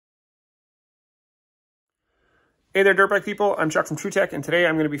Hey there, dirtbike people. I'm Chuck from TrueTech, and today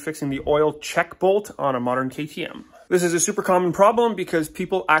I'm going to be fixing the oil check bolt on a modern KTM. This is a super common problem because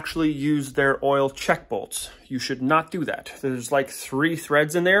people actually use their oil check bolts. You should not do that. There's like 3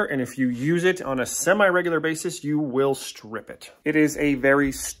 threads in there, and if you use it on a semi-regular basis, you will strip it. It is a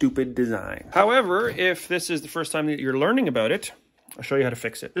very stupid design. However, if this is the first time that you're learning about it, I'll show you how to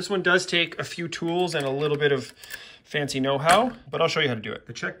fix it. This one does take a few tools and a little bit of fancy know-how, but I'll show you how to do it.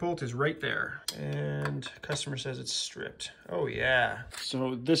 The check bolt is right there, and customer says it's stripped. Oh yeah.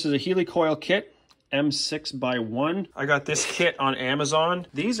 So this is a heli-coil kit, M6x1. I got this kit on Amazon.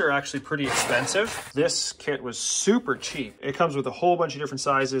 These are actually pretty expensive. This kit was super cheap. It comes with a whole bunch of different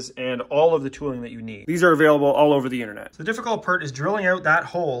sizes and all of the tooling that you need. These are available all over the internet. So the difficult part is drilling out that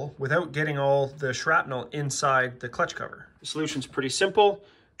hole without getting all the shrapnel inside the clutch cover. The solution's pretty simple.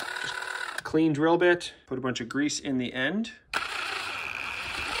 Just clean drill bit, put a bunch of grease in the end.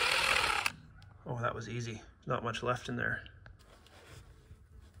 Oh, that was easy. Not much left in there.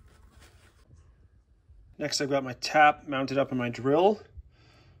 Next, I've got my tap mounted up in my drill.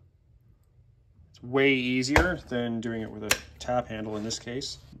 It's way easier than doing it with a tap handle in this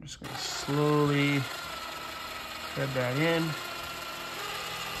case. I'm just going to slowly thread that in.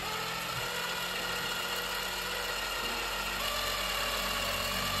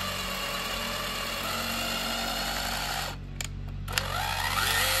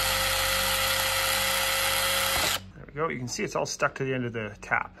 Go. You can see it's all stuck to the end of the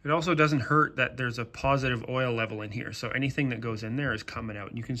tap. It also doesn't hurt that there's a positive oil level in here, so anything that goes in there is coming out.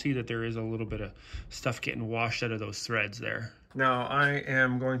 And you can see that there is a little bit of stuff getting washed out of those threads there. Now I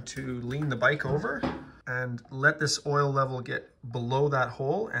am going to lean the bike over and let this oil level get below that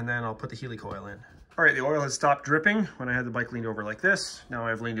hole, and then I'll put the heli-coil in. All right, the oil has stopped dripping when I had the bike leaned over like this. Now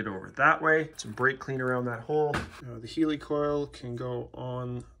I've leaned it over that way. Some brake clean around that hole. Now the heli-coil can go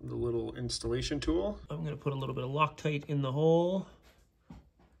on the little installation tool. I'm gonna put a little bit of Loctite in the hole.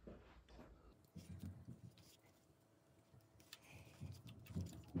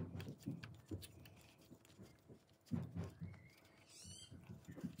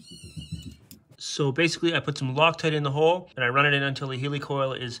 So basically I put some Loctite in the hole and I run it in until the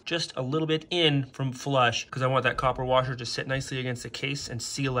heli-coil is just a little bit in from flush, because I want that copper washer to sit nicely against the case and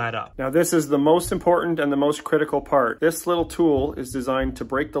seal that up. Now this is the most important and the most critical part. This little tool is designed to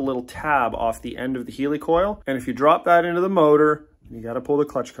break the little tab off the end of the heli-coil, and if you drop that into the motor, you got to pull the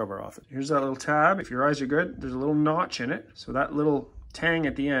clutch cover off it. Here's that little tab. If your eyes are good, there's a little notch in it. So that little tang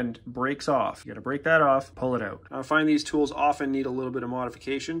at the end breaks off. You got to break that off, pull it out. I find these tools often need a little bit of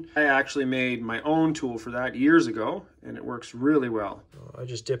modification. I actually made my own tool for that years ago, and it works really well. I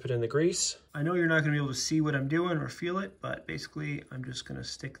just dip it in the grease. I know you're not going to be able to see what I'm doing or feel it, but basically I'm just going to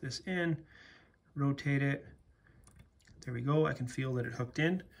stick this in, rotate it. There we go. I can feel that it hooked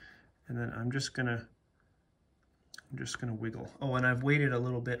in, and then I'm just gonna wiggle. Oh, and I've waited a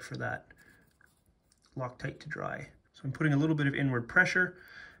little bit for that Loctite to dry. So I'm putting a little bit of inward pressure,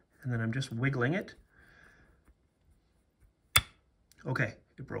 and then I'm just wiggling it. Okay,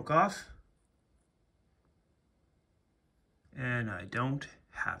 it broke off. And I don't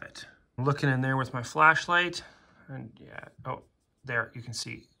have it. I'm looking in there with my flashlight, and yeah, oh, there, you can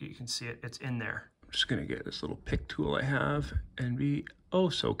see it, it's in there. I'm just gonna get this little pick tool I have and be oh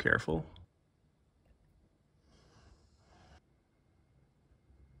so careful.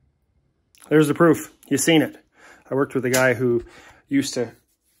 There's the proof. You've seen it. I worked with a guy who used to,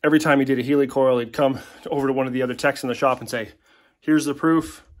 every time he did a heli-coil, he'd come over to one of the other techs in the shop and say, here's the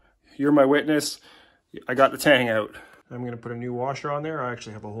proof, you're my witness, I got the tang out. I'm going to put a new washer on there. I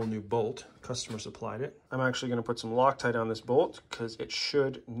actually have a whole new bolt. Customer supplied it. I'm actually going to put some Loctite on this bolt because it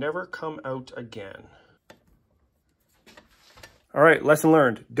should never come out again. All right, lesson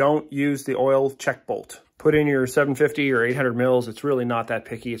learned. Don't use the oil check bolt. Put in your 750 or 800 mils. It's really not that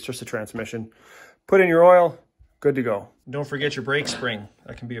picky. It's just a transmission. Put in your oil. Good to go. Don't forget your brake spring.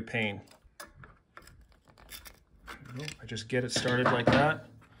 That can be a pain. I just get it started like that.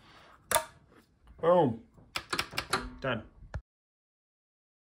 Boom. Done.